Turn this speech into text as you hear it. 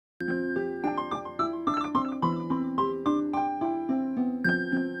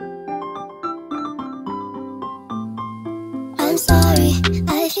sorry,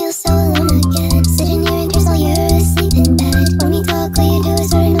 I feel so alone again. Sitting here in tears while you're asleep in bed. When we talk, all you do is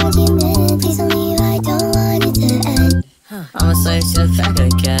start an argument. Please don't leave, I don't want it to end. I'm a slave to the fact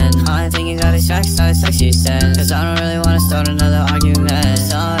again. I think you got distracted, so it's like you said. Cause I don't really wanna start another argument.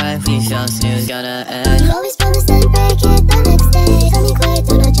 It's alright, we feel snooze gonna end. You always promise and break it the next day. Tell me quiet,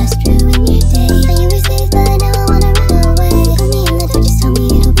 don't I just ruin your day. Thought you were safe, but now I wanna run away. Put me in the dark, just tell me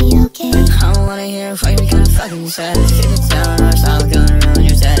it'll be okay. I don't wanna hear what you kinda fucking said. Keep it down, or else I'm gonna ruin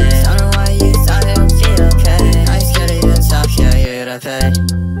your day. I don't know why you thought it would be okay. I just gotta get top, yeah, you're gonna pay.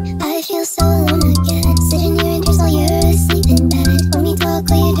 I feel so alone again. Sitting here in tears while you're asleep in bed. When we talk,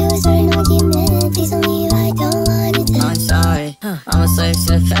 all you do is start an argument. Please don't leave, I don't want it to end. I'm sorry, I'm a slave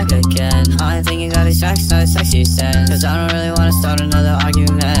to the fact again. I think you got distracted, so it's like you said. Cause I don't really wanna start another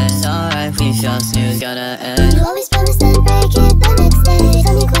argument. It's alright, we feel snooze gonna end. You always promise and break it the next day.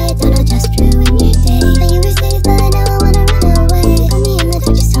 Tell me quiet, don't I just ruin your day. Thought you were safe, but now I wanna run away. Put me in the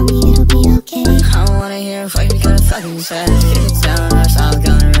dark, just tell me it'll be okay. I don't wanna hear what you kinda fucking said. Keep it down, or else I'm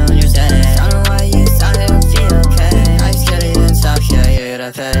gonna ruin your day. I don't know why you thought it would be okay. I just gotta get top, yeah, you're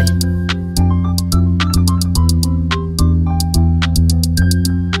gonna pay.